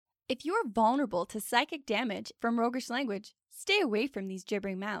If you're vulnerable to psychic damage from roguish language, stay away from these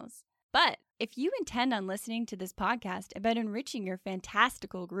gibbering mouths. But if you intend on listening to this podcast about enriching your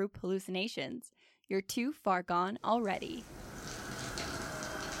fantastical group hallucinations, you're too far gone already.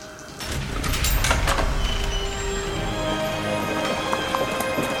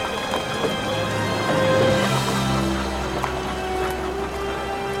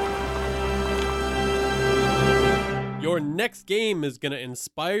 Your next game is going to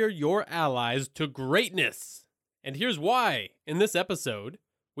inspire your allies to greatness. And here's why. In this episode,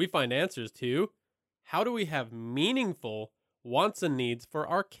 we find answers to how do we have meaningful wants and needs for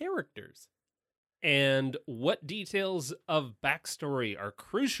our characters? And what details of backstory are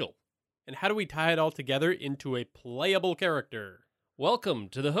crucial? And how do we tie it all together into a playable character? Welcome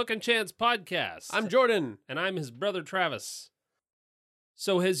to the Hook and Chance podcast. I'm Jordan. And I'm his brother Travis.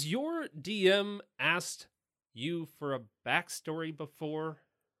 So has your DM asked you for a backstory before?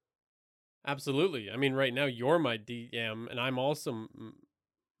 Absolutely. I mean, right now you're my DM, and I'm also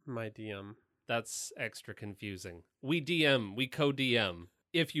my DM. That's extra confusing. We co-DM.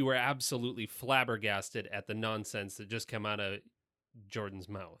 If you were absolutely flabbergasted at the nonsense that just came out of Jordan's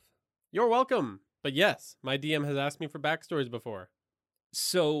mouth. You're welcome. But yes, my DM has asked me for backstories before.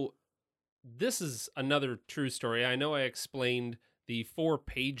 So this is another true story. I know I explained the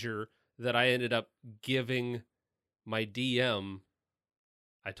 4-pager that I ended up giving my DM.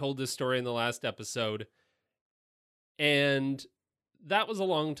 I told this story in the last episode, and that was a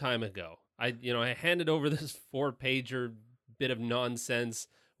long time ago. I handed over this 4-pager bit of nonsense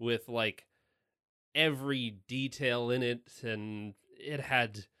with like every detail in it, and it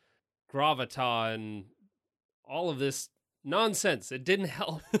had gravita and all of this nonsense. It didn't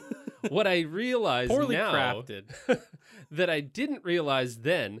help. What I realized Poorly now crafted. that I didn't realize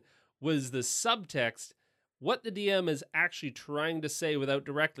then was the subtext. What the DM is actually trying to say without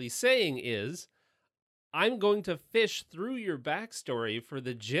directly saying is, I'm going to fish through your backstory for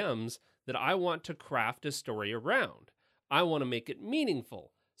the gems that I want to craft a story around. I want to make it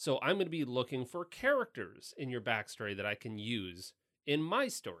meaningful. So I'm going to be looking for characters in your backstory that I can use in my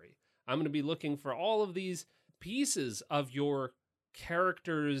story. I'm going to be looking for all of these pieces of your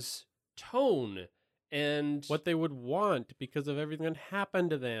character's tone and what they would want because of everything that happened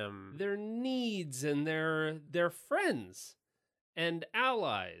to them. Their needs and their friends and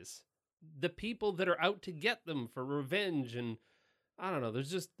allies. The people that are out to get them for revenge. And I don't know,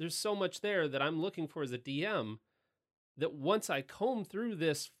 there's so much there that I'm looking for as a DM that once I comb through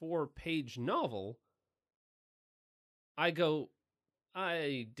this 4-page novel, I go,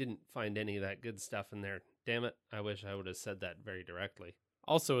 I didn't find any of that good stuff in there. Damn it, I wish I would have said that very directly.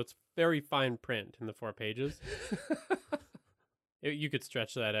 Also, it's very fine print in the 4 pages. You could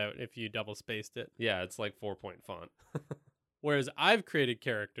stretch that out if you double spaced it. Yeah, it's like 4-point font. Whereas I've created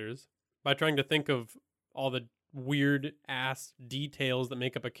characters by trying to think of all the weird ass details that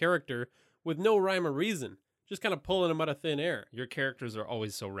make up a character with no rhyme or reason. Just kind of pulling them out of thin air. Your characters are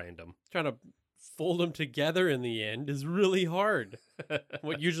always so random. Trying to fold them together in the end is really hard.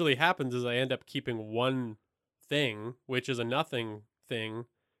 What usually happens is I end up keeping one thing, which is a nothing thing.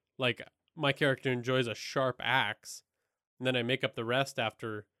 Like, my character enjoys a sharp axe, and then I make up the rest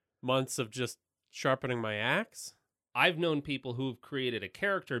after months of just sharpening my axe. I've known people who've created a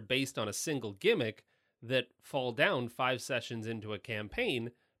character based on a single gimmick that fall down 5 sessions into a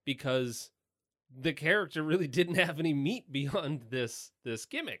campaign because the character really didn't have any meat beyond this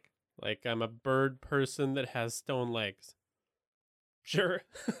gimmick. Like, I'm a bird person that has stone legs. Sure.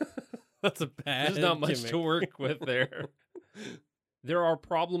 That's a bad There's not much gimmick to work with there. There are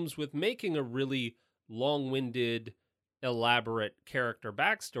problems with making a really long-winded, elaborate character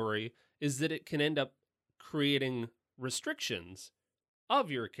backstory is that it can end up creating restrictions of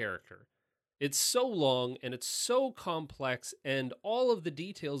your character. It's so long and it's so complex and all of the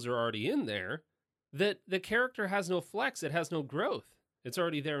details are already in there that the character has no flex, it has no growth. It's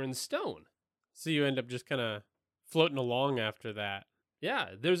already there in stone. So you end up just kind of floating along after that. Yeah,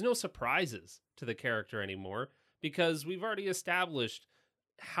 there's no surprises to the character anymore because we've already established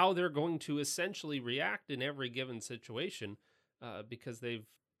how they're going to essentially react in every given situation because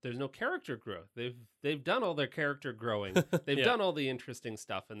there's no character growth. They've done all their character growing. They've done all the interesting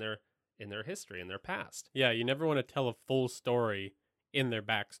stuff in their history, in their past. Yeah, you never want to tell a full story in their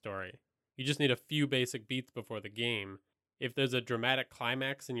backstory. You just need a few basic beats before the game. If there's a dramatic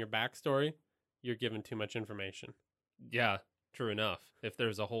climax in your backstory, you're given too much information. Yeah, true enough. If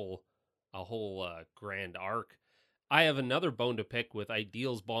there's a whole grand arc. I have another bone to pick with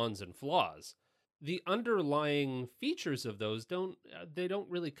ideals, bonds, and flaws. The underlying features of those don't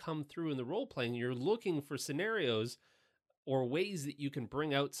really come through in the role playing. You're looking for scenarios or ways that you can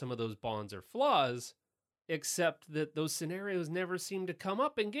bring out some of those bonds or flaws, except that those scenarios never seem to come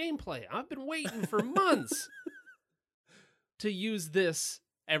up in gameplay. I've been waiting for months to use this.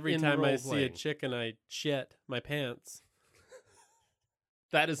 Every in time I see a role-playing. chick and I shit my pants.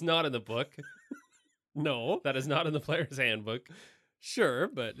 That is not in the book. No. That is not in the player's handbook. Sure,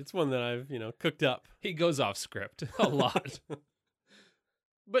 but it's one that I've, cooked up. He goes off script a lot.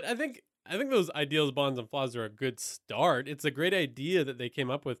 But I think those ideals, bonds, and flaws are a good start. It's a great idea that they came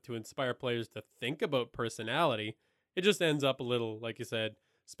up with to inspire players to think about personality. It just ends up a little, like you said,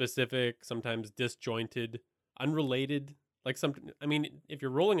 specific, sometimes disjointed, unrelated. If you're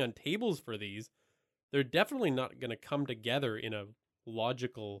rolling on tables for these, they're definitely not going to come together in a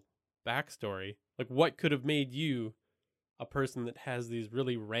logical backstory. Like, what could have made you a person that has these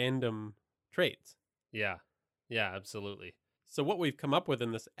really random traits? Yeah, absolutely. So what we've come up with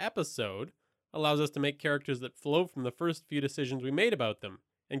in this episode allows us to make characters that flow from the first few decisions we made about them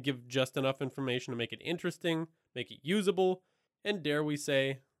and give just enough information to make it interesting, make it usable, and dare we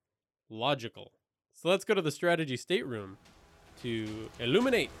say, logical. So let's go to the strategy stateroom to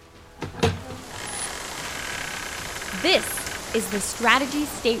illuminate. This is the strategy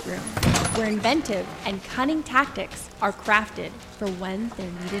stateroom, where inventive and cunning tactics are crafted for when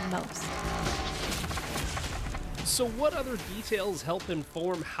they're needed most. So what other details help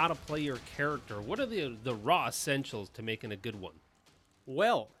inform how to play your character? What are the raw essentials to making a good one?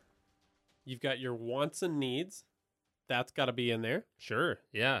 Well, you've got your wants and needs. That's got to be in there. Sure,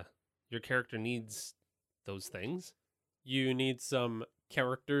 yeah. Your character needs those things. You need some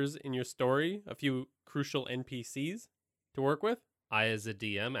characters in your story, a few crucial NPCs to work with. I, as a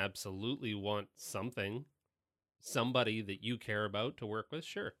DM, absolutely want somebody that you care about to work with,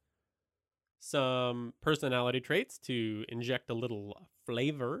 sure. Some personality traits to inject a little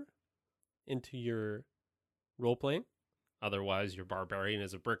flavor into your role-playing. Otherwise, your barbarian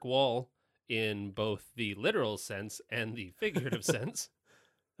is a brick wall in both the literal sense and the figurative sense.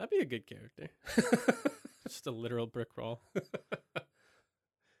 That'd be a good character. Just a literal brick wall.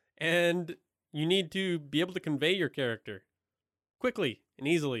 And you need to be able to convey your character quickly and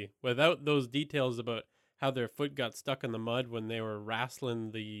easily without those details about how their foot got stuck in the mud when they were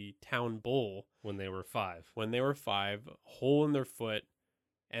wrestling the town bull. When they were 5. When they were 5, a hole in their foot,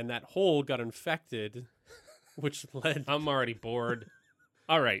 and that hole got infected, which led... I'm already bored.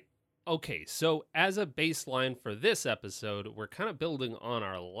 All right. Okay, so as a baseline for this episode, we're kind of building on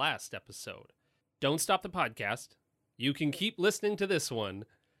our last episode. Don't stop the podcast. You can keep listening to this one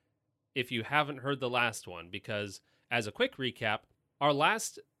if you haven't heard the last one, because as a quick recap, our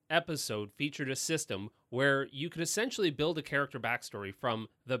last episode featured a system where you could essentially build a character backstory from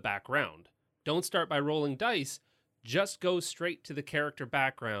the background. Don't start by rolling dice, just go straight to the character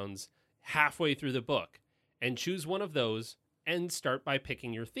backgrounds halfway through the book and choose one of those and start by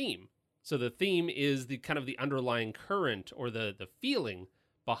picking your theme. So the theme is the kind of the underlying current or the feeling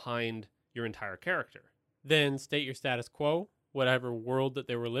behind your entire character. Then state your status quo, whatever world that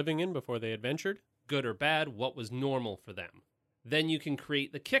they were living in before they adventured. Good or bad, what was normal for them. Then you can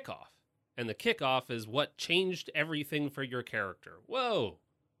create the kickoff. And the kickoff is what changed everything for your character. Whoa!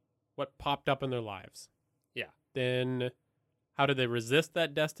 What popped up in their lives. Yeah. Then how did they resist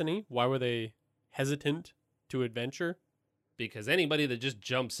that destiny? Why were they hesitant to adventure? Because anybody that just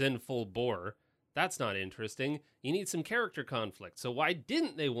jumps in full bore, that's not interesting. You need some character conflict. So why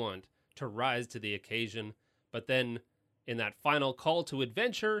didn't they want to rise to the occasion? But then in that final call to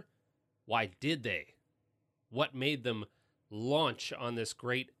adventure, why did they? What made them launch on this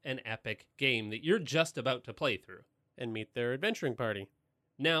great and epic game that you're just about to play through? And meet their adventuring party.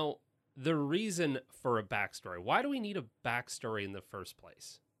 Now, the reason for a backstory. Why do we need a backstory in the first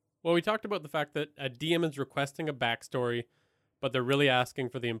place? Well, we talked about the fact that a DM is requesting a backstory, but they're really asking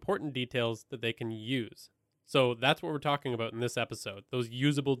for the important details that they can use. So that's what we're talking about in this episode, those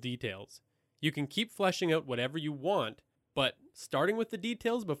usable details. You can keep fleshing out whatever you want, but starting with the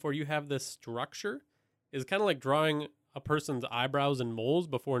details before you have this structure is kind of like drawing a person's eyebrows and moles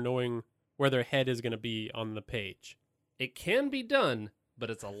before knowing where their head is going to be on the page. It can be done, but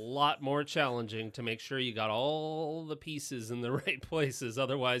it's a lot more challenging to make sure you got all the pieces in the right places.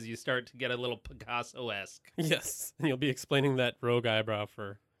 Otherwise, you start to get a little Picasso-esque. Yes, and you'll be explaining that rogue eyebrow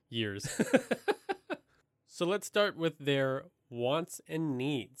for years. So let's start with their wants and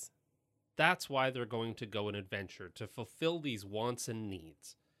needs. That's why they're going to go an adventure, to fulfill these wants and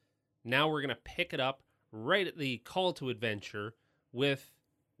needs. Now we're going to pick it up right at the call to adventure with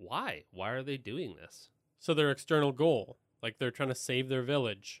why? Why are they doing this? So their external goal, like they're trying to save their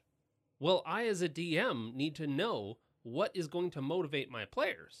village. Well, I as a DM need to know what is going to motivate my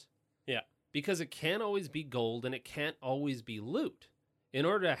players. Yeah. because it can't always be gold and it can't always be loot. In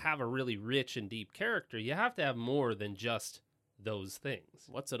order to have a really rich and deep character, you have to have more than just those things.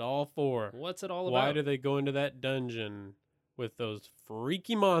 What's it all for? What's it all about? Why do they go into that dungeon with those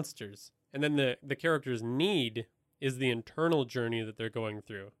freaky monsters? And then the character's need is the internal journey that they're going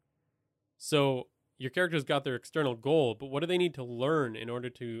through. So your character's got their external goal, but what do they need to learn in order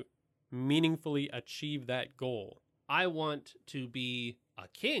to meaningfully achieve that goal? I want to be a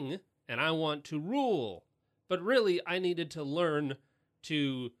king and I want to rule. But really, I needed to learn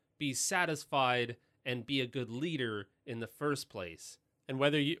to be satisfied and be a good leader in the first place. And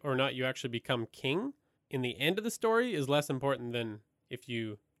whether you or not you actually become king in the end of the story is less important than if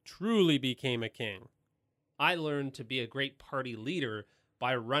you truly became a king. I learned to be a great party leader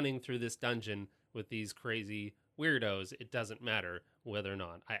by running through this dungeon with these crazy weirdos. It doesn't matter whether or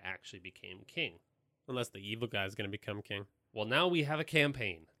not I actually became king. Unless the evil guy is going to become king. Well, now we have a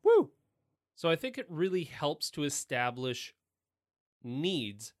campaign. Woo! So I think it really helps to establish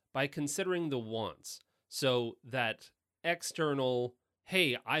needs by considering the wants. So that external,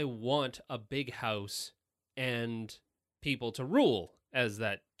 hey, I want a big house and people to rule as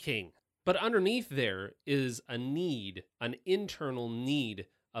that king. But underneath there is a need, an internal need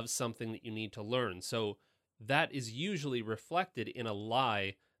of something that you need to learn. So that is usually reflected in a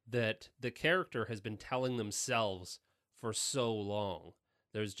lie that the character has been telling themselves for so long.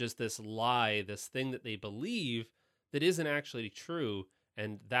 There's just this lie, this thing that they believe that isn't actually true,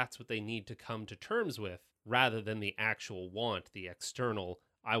 and that's what they need to come to terms with, rather than the actual want, the external,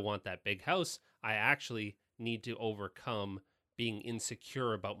 I want that big house. I actually need to overcome being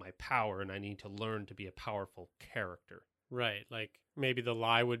insecure about my power, and I need to learn to be a powerful character. Right, like maybe the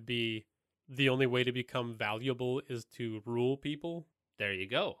lie would be the only way to become valuable is to rule people. There you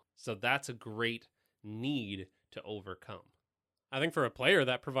go. So that's a great need to overcome. I think for a player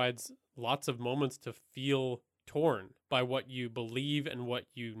that provides lots of moments to feel torn by what you believe and what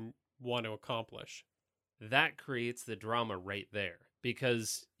you want to accomplish. That creates the drama right there.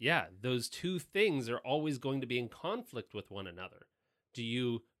 Because, yeah, those two things are always going to be in conflict with one another. Do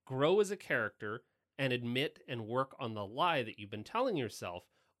you grow as a character and admit and work on the lie that you've been telling yourself,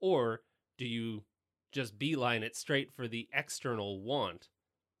 or do you just beeline it straight for the external want?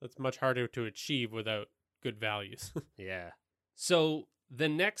 That's much harder to achieve without good values. Yeah. So the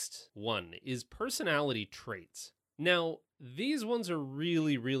next one is personality traits. Now, these ones are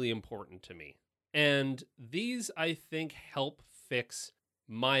really, really important to me. And these, I think, help fix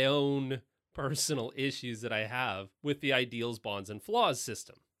my own personal issues that I have with the ideals, bonds, and flaws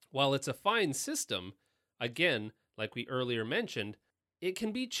system. While it's a fine system, again, like we earlier mentioned, it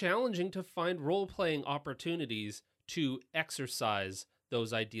can be challenging to find role-playing opportunities to exercise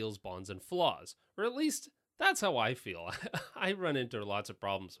those ideals, bonds, and flaws. Or at least, that's how I feel. I run into lots of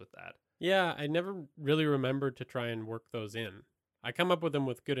problems with that. Yeah, I never really remembered to try and work those in. I come up with them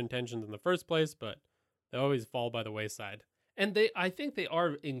with good intentions in the first place, but they always fall by the wayside. And I think they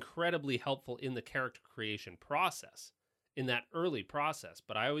are incredibly helpful in the character creation process, in that early process.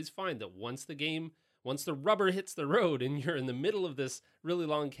 But I always find that once the rubber hits the road and you're in the middle of this really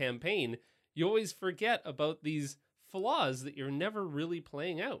long campaign, you always forget about these flaws that you're never really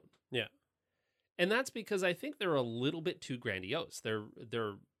playing out. Yeah. And that's because I think they're a little bit too grandiose.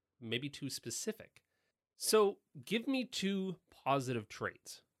 They're maybe too specific. So give me 2 positive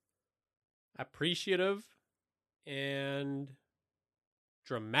traits. Appreciative and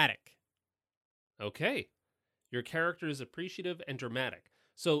dramatic. Okay. Your character is appreciative and dramatic.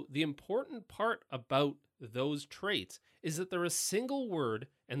 So the important part about those traits is that they're a single word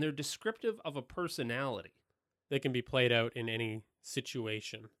and they're descriptive of a personality. They can be played out in any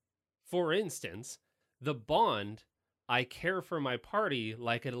situation. For instance, the bond, I care for my party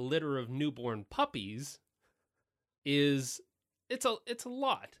like a litter of newborn puppies, it's a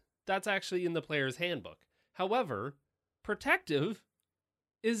lot. That's actually in the player's handbook. However, protective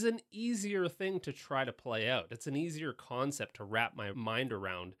is an easier thing to try to play out. It's an easier concept to wrap my mind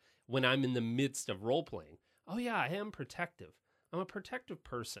around when I'm in the midst of role-playing. Oh yeah, I am protective. I'm a protective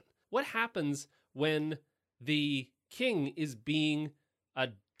person. What happens when the king is being a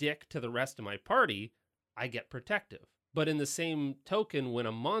dick to the rest of my party? I get protective. But in the same token, when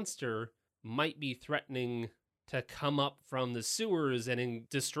a monster might be threatening to come up from the sewers and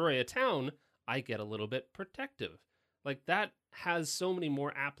destroy a town, I get a little bit protective. Like, that has so many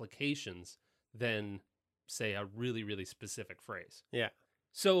more applications than, say, a really, really specific phrase. Yeah.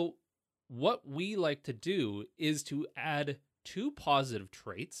 So what we like to do is to add 2 positive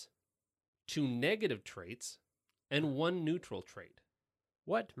traits, 2 negative traits, and 1 neutral trait.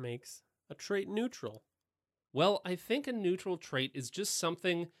 What makes a trait neutral? Well, I think a neutral trait is just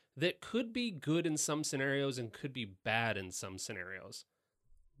something that could be good in some scenarios and could be bad in some scenarios.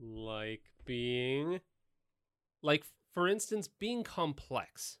 Like being... Like, for instance, being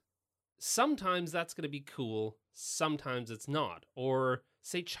complex. Sometimes that's going to be cool, sometimes it's not. Or,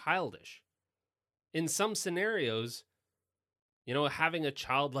 say, childish. In some scenarios, having a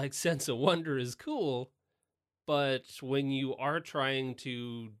childlike sense of wonder is cool, but when you are trying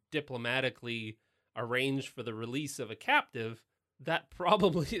to diplomatically arrange for the release of a captive, that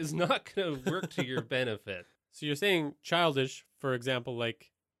probably is not going to work to your benefit. So you're saying childish, for example,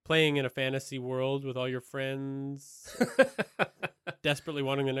 like playing in a fantasy world with all your friends, desperately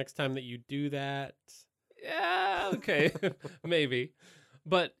wanting the next time that you do that. Yeah, okay, maybe.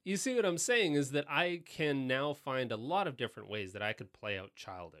 But you see what I'm saying is that I can now find a lot of different ways that I could play out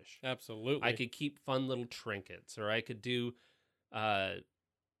childish. Absolutely. I could keep fun little trinkets, or I could do, I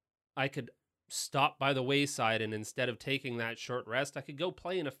could stop by the wayside, and instead of taking that short rest, I could go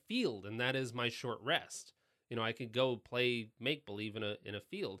play in a field, and that is my short rest. I could go play make-believe in a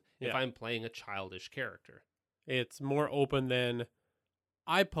field if I'm playing a childish character. It's more open than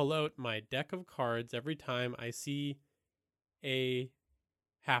I pull out my deck of cards every time I see a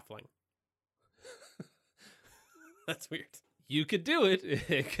halfling. That's weird. You could do it.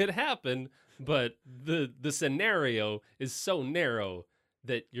 It could happen, but the scenario is so narrow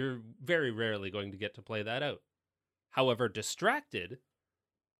that you're very rarely going to get to play that out. However, distracted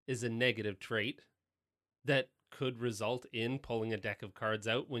is a negative trait that could result in pulling a deck of cards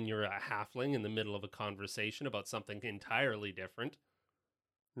out when you're a halfling in the middle of a conversation about something entirely different.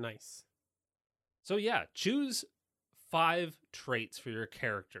 Nice. So yeah, choose 5 traits for your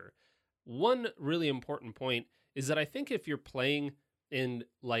character. One really important point is that I think if you're playing in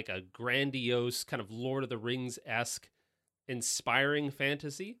like a grandiose kind of Lord of the Rings-esque inspiring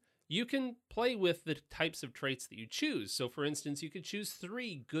fantasy, you can play with the types of traits that you choose. So for instance, you could choose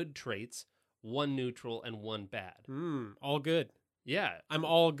 3 good traits, 1 neutral, and 1 bad. All good. Yeah. I'm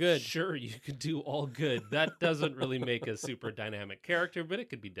all good. Sure, you could do all good. That doesn't really make a super dynamic character, but it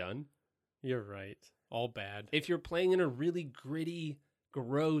could be done. You're right. All bad. If you're playing in a really gritty,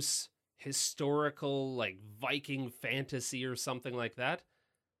 gross, historical, like Viking fantasy or something like that,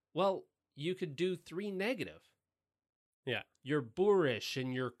 well, you could do 3 negative. Yeah. You're boorish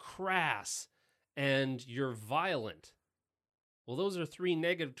and you're crass and you're violent. Well, those are 3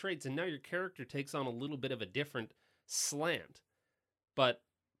 negative traits, and now your character takes on a little bit of a different slant. But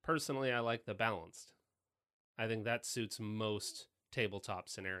personally, I like the balanced. I think that suits most tabletop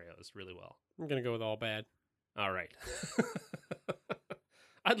scenarios really well. I'm going to go with all bad. All right.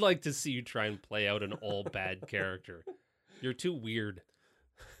 I'd like to see you try and play out an all bad character. You're too weird.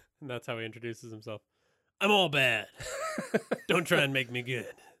 And that's how he introduces himself. I'm all bad. Don't try and make me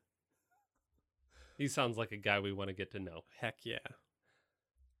good. He sounds like a guy we want to get to know. Heck yeah.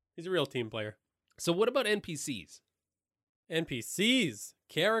 He's a real team player. So what about NPCs? NPCs.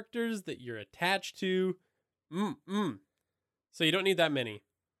 Characters that you're attached to. So you don't need that many.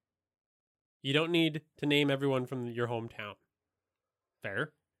 You don't need to name everyone from your hometown.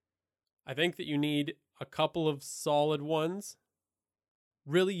 Fair. I think that you need a couple of solid ones.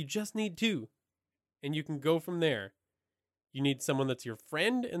 Really, you just need 2. And you can go from there. You need someone that's your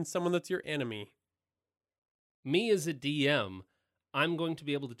friend and someone that's your enemy. Me as a DM, I'm going to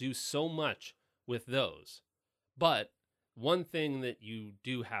be able to do so much with those. But one thing that you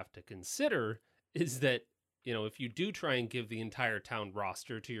do have to consider is that, if you do try and give the entire town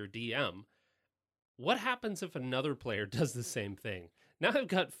roster to your DM, what happens if another player does the same thing? Now I've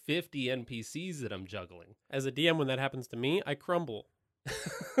got 50 NPCs that I'm juggling. As a DM, when that happens to me, I crumble.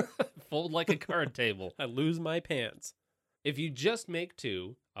 Fold like a card table. I lose my pants. If you just make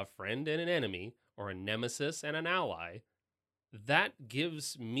 2, a friend and an enemy, or a nemesis and an ally, that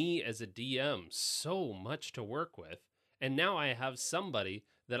gives me as a DM so much to work with. And now I have somebody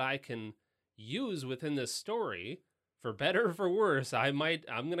that I can use within this story. For better or for worse, I'm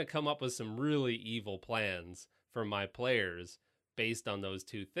going to come up with some really evil plans for my players based on those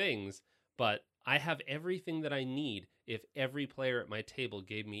 2 things. But I have everything that I need if every player at my table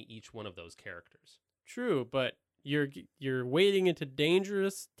gave me each one of those characters. True, but you're wading into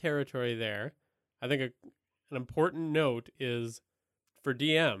dangerous territory there. I think an important note is for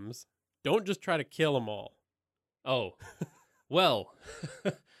DMs, don't just try to kill them all. Oh, well,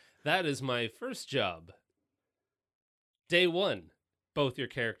 that is my first job. Day 1, both your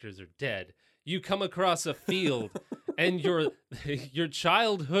characters are dead. You come across a field and your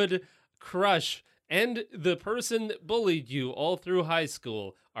childhood crush and the person that bullied you all through high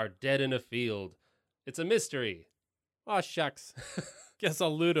school are dead in a field. It's a mystery. Oh, shucks. Guess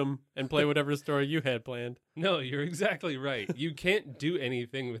I'll loot them and play whatever story you had planned. No, you're exactly right. You can't do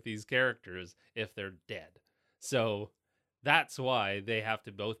anything with these characters if they're dead. So that's why they have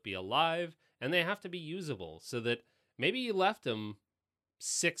to both be alive and they have to be usable, so that maybe you left them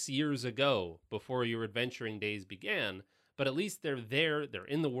 6 years ago before your adventuring days began, but at least they're there, they're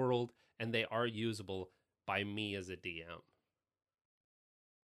in the world, and they are usable by me as a DM.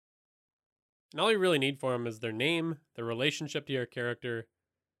 And all you really need for them is their name, their relationship to your character,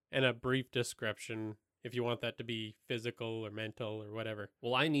 and a brief description if you want that to be physical or mental or whatever.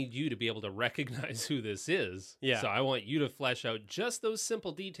 Well, I need you to be able to recognize who this is. Yeah. So I want you to flesh out just those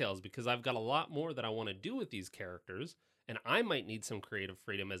simple details, because I've got a lot more that I want to do with these characters, and I might need some creative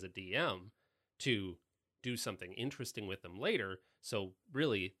freedom as a DM to do something interesting with them later. So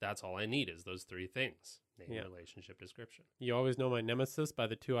really, that's all I need is those 3 things: name, Yeah. relationship, description. You always know my nemesis by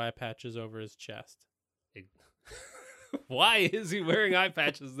the 2 eye patches over his chest. Why is he wearing eye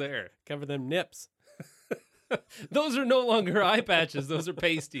patches there? Cover them nips. Those are no longer eye patches. Those are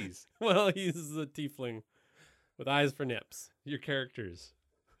pasties. Well, he's a tiefling with eyes for nips. Your characters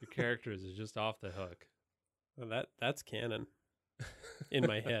is just off the hook. Well, that's canon in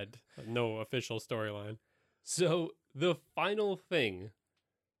my head. No official storyline. So the final thing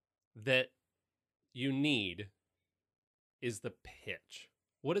that you need is the pitch.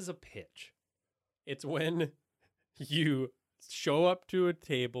 What is a pitch? It's when you show up to a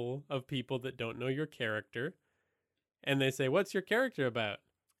table of people that don't know your character and they say, "What's your character about?"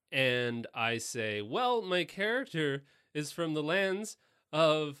 And I say, well, my character is from the lands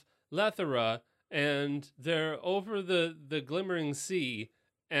of Lethera, and they're over the glimmering sea,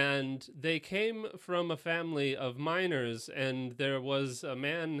 and they came from a family of miners, and there was a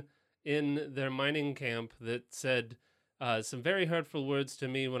man in their mining camp that said some very hurtful words to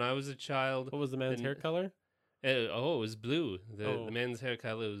me when I was a child. What was the man's And- hair color? It was blue. Oh. The man's hair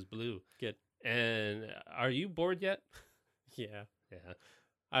color was blue. Good. And are you bored yet? Yeah. Yeah.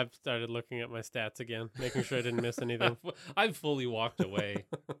 I've started looking at my stats again, making sure I didn't miss anything. I've fully walked away.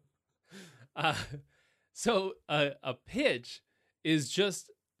 So a pitch is just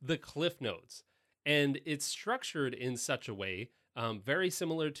the cliff notes, and it's structured in such a way, very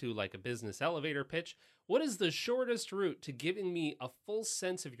similar to like a business elevator pitch. What is the shortest route to giving me a full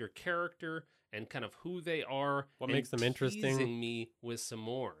sense of your character and kind of who they are? What and makes them interesting? Teasing me with some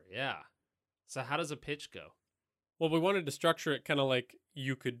more. Yeah. So how does a pitch go? Well, we wanted to structure it kind of like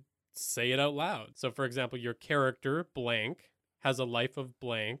you could say it out loud. So, for example, your character, blank, has a life of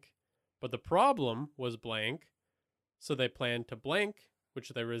blank, but the problem was blank. So they planned to blank, which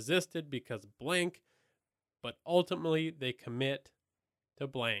they resisted because blank, but ultimately they commit to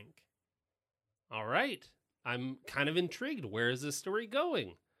blank. All right. I'm kind of intrigued. Where is this story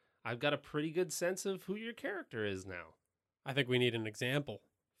going? I've got a pretty good sense of who your character is now. I think we need an example.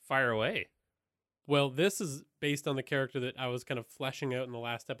 Fire away. Well, this is based on the character that I was kind of fleshing out in the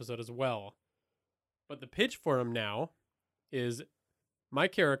last episode as well. But the pitch for him now is my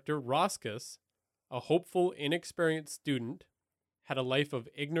character, Roscus, a hopeful, inexperienced student, had a life of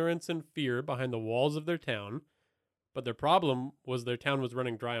ignorance and fear behind the walls of their town, but their problem was their town was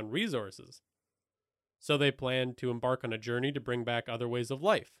running dry on resources. So they planned to embark on a journey to bring back other ways of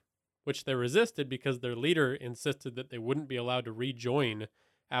life, which they resisted because their leader insisted that they wouldn't be allowed to rejoin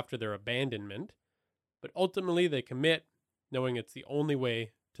after their abandonment. But ultimately they commit, knowing it's the only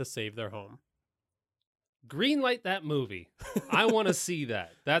way to save their home. Greenlight that movie. I want to see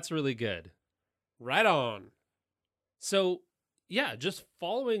that. That's really good. Right on. So, yeah, just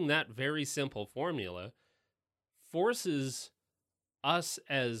following that very simple formula forces us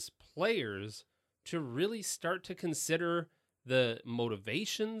as players to really start to consider the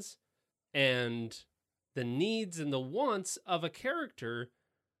motivations and the needs and the wants of a character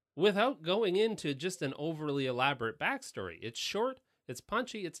without going into just an overly elaborate backstory. It's short, it's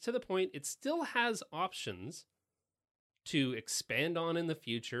punchy, it's to the point. It still has options to expand on in the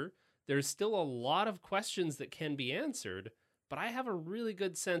future. There's still a lot of questions that can be answered, but I have a really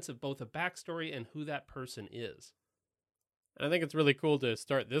good sense of both a backstory and who that person is. And I think it's really cool to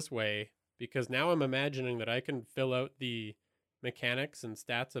start this way because now I'm imagining that I can fill out the mechanics and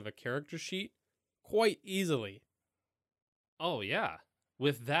stats of a character sheet quite easily. Oh, yeah.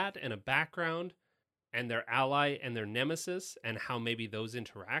 With that and a background and their ally and their nemesis and how maybe those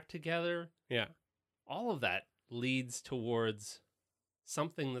interact together, Yeah. all of that leads towards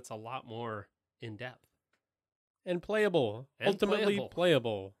something that's a lot more in depth. And playable. And Ultimately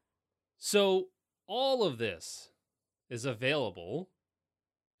playable. So all of this is available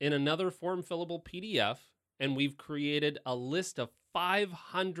in another form fillable PDF, and we've created a list of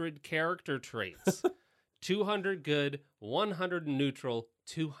 500 character traits 200 good, 100 neutral,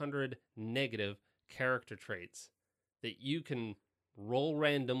 200 negative character traits that you can roll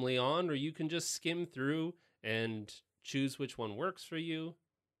randomly on, or you can just skim through and choose which one works for you.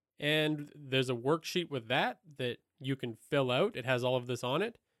 And there's a worksheet with that you can fill out. It has all of this on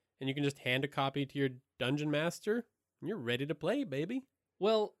it, and you can just hand a copy to your dungeon master, and you're ready to play, baby.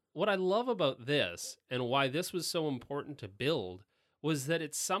 Well, what I love about this, and why this was so important to build, was that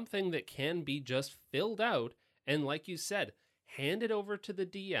it's something that can be just filled out, and like you said, hand it over to the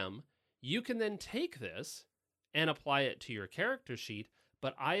DM. You can then take this and apply it to your character sheet,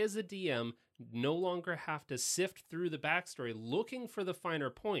 but I, as a DM, no longer have to sift through the backstory looking for the finer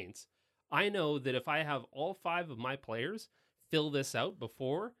points. I know that if I have all 5 of my players fill this out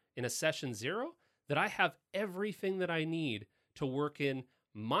before in a session 0, that I have everything that I need to work in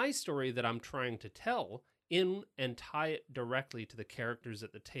my story that I'm trying to tell in and tie it directly to the characters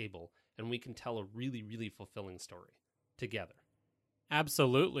at the table, and we can tell a really, really fulfilling story together.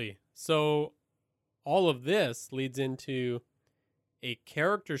 Absolutely. So all of this leads into a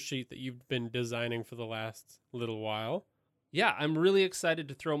character sheet that you've been designing for the last little while. Yeah, I'm really excited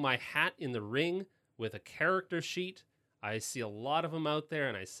to throw my hat in the ring with a character sheet. I see a lot of them out there,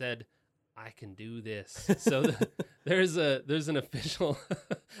 and I said, I can do this. So there's an official,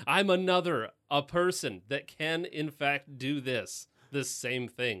 I'm a person that can, in fact, do this same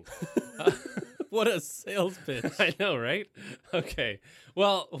thing. What a sales pitch. I know, right? Okay.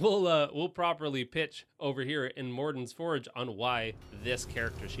 Well, we'll properly pitch over here in Morden's Forge on why this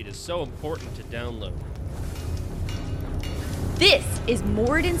character sheet is so important to download. This is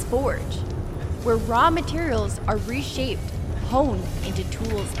Morden's Forge, where raw materials are reshaped, honed into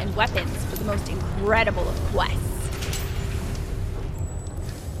tools and weapons for the most incredible of quests.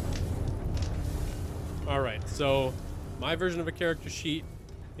 All right, so my version of a character sheet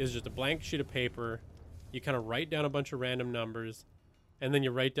is just a blank sheet of paper. You kind of write down a bunch of random numbers, and then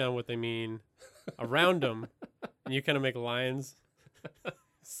you write down what they mean around them, and you kind of make lines.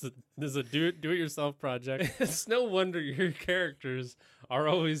 So this is a do-it-yourself project. It's no wonder your characters are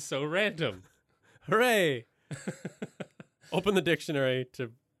always so random. Hooray! Open the dictionary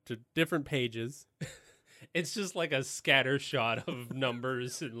to different pages. It's just like a scatter shot of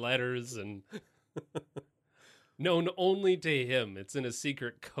numbers and letters and known only to him. It's in a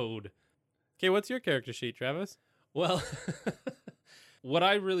secret code. Okay, what's your character sheet, Travis? Well, what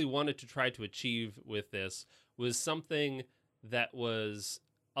I really wanted to try to achieve with this was something that was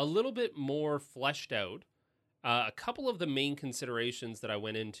a little bit more fleshed out. A couple of the main considerations that I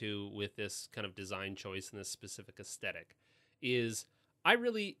went into with this kind of design choice and this specific aesthetic is I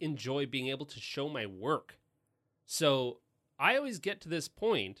really enjoy being able to show my work. So I always get to this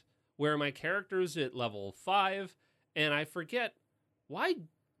point where my character's at level 5 and I forget, why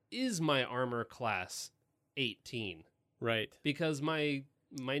is my armor class 18? Right. Because my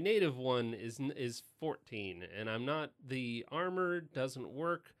native one is 14 and I'm not, the armor doesn't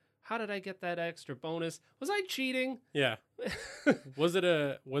work. How did I get that extra bonus? Was I cheating? Yeah. Was it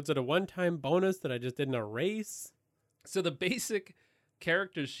a one-time bonus that I just didn't erase? So the basic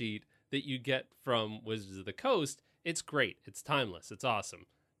character sheet that you get from Wizards of the Coast, it's great. It's timeless. It's awesome.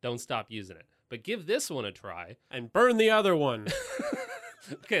 Don't stop using it. But give this one a try. And burn the other one.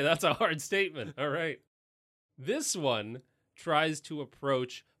 Okay, that's a hard statement. All right. This one tries to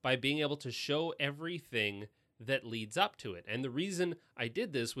approach by being able to show everything that leads up to it. And the reason I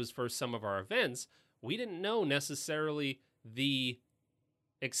did this was for some of our events, we didn't know necessarily the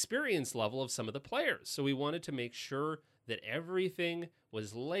experience level of some of the players. So we wanted to make sure that everything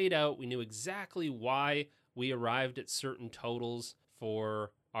was laid out. We knew exactly why we arrived at certain totals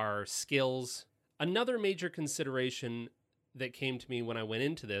for our skills. Another major consideration that came to me when I went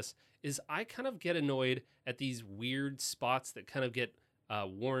into this is I kind of get annoyed at these weird spots that kind of get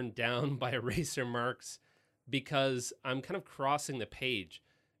worn down by eraser marks because I'm kind of crossing the page.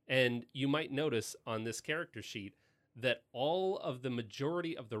 And you might notice on this character sheet that all of the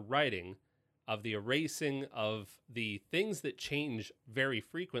majority of the writing, of the erasing, of the things that change very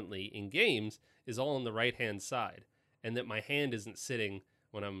frequently in games is all on the right-hand side, and that my hand isn't sitting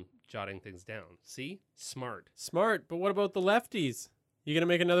when I'm jotting things down. See? Smart. Smart, but what about the lefties? You gonna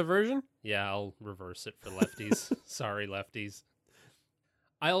make another version? Yeah, I'll reverse it for lefties. Sorry, lefties.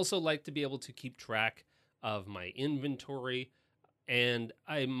 I also like to be able to keep track of my inventory, and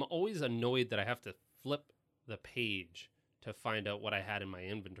I'm always annoyed that I have to flip the page to find out what I had in my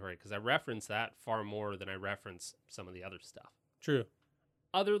inventory, because I reference that far more than I reference some of the other stuff. True.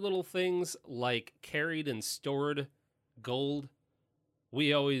 Other little things like carried and stored gold.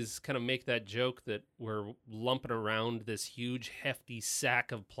 We always kind of make that joke that we're lumping around this huge, hefty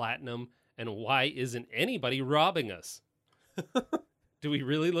sack of platinum, And why isn't anybody robbing us? Do we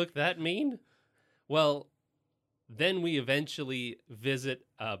really look that mean? Well, then we eventually visit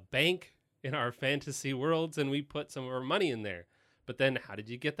a bank in our fantasy worlds and we put some of our money in there. But then how did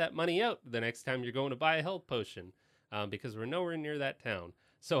you get that money out the next time you're going to buy a health potion? Because we're nowhere near that town.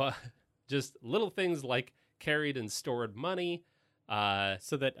 So just little things like carried and stored money.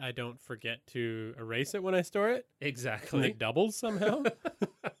 So that I don't forget to erase it when I store it? And Exactly. it doubles somehow?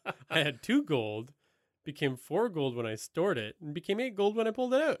 I had 2 gold, became 4 gold when I stored it, and became 8 gold when I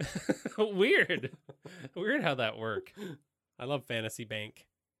pulled it out. Weird. Weird how that worked. I love Fantasy Bank.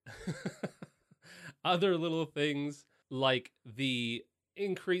 Other little things like the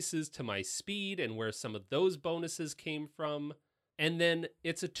increases to my speed and where some of those bonuses came from. And then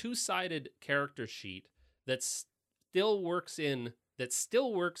it's a 2-sided character sheet that still works in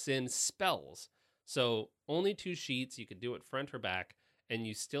spells. So only 2 sheets, you could do it front or back, and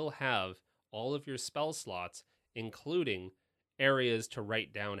you still have all of your spell slots, including areas to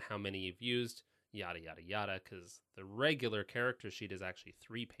write down how many you've used, yada, yada, yada, because the regular character sheet is actually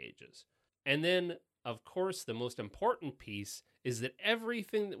 3 pages. And then, of course, the most important piece is that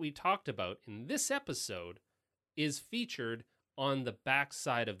everything that we talked about in this episode is featured on the back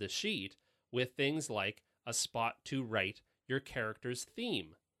side of the sheet with things like a spot to write your character's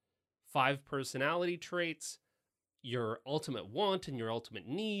theme, 5 personality traits, your ultimate want and your ultimate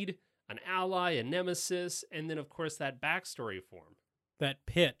need, an ally, a nemesis, and then, of course, that backstory form. That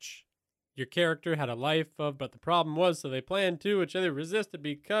pitch. Your character had a life of, but the problem was, so they planned to, which they resisted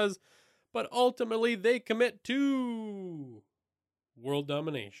because, but ultimately they commit to world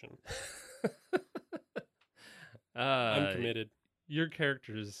domination. I'm committed. Your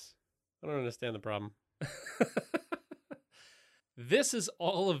character's... I don't understand the problem. This is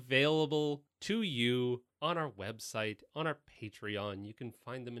all available to you on our website, on our Patreon. You can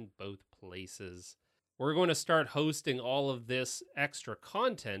find them in both places. We're going to start hosting all of this extra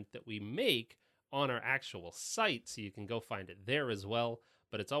content that we make on our actual site, so you can go find it there as well.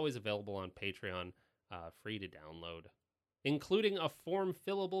 But it's always available on Patreon, free to download, including a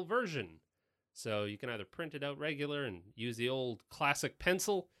form-fillable version. So you can either print it out regular and use the old classic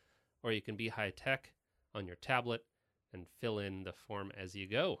pencil, or you can be high-tech on your tablet and fill in the form as you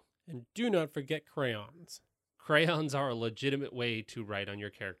go. And do not forget crayons. Crayons are a legitimate way to write on your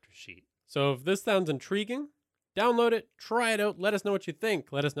character sheet. So if this sounds intriguing, download it, try it out, let us know what you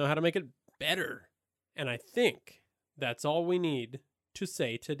think. Let us know how to make it better. And I think that's all we need to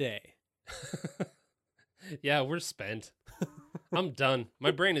say today. Yeah, we're spent. I'm done.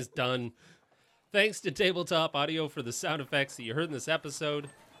 My brain is done. Thanks to Tabletop Audio for the sound effects that you heard in this episode.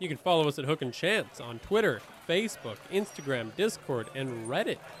 You can follow us at Hook and Chance on Twitter, Facebook, Instagram, Discord, and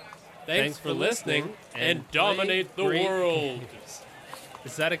Reddit. Thanks for listening, and dominate the great world. games.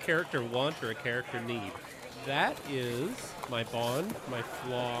 Is that a character want or a character need? That is my bond, my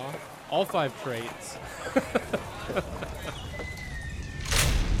flaw, all 5 traits.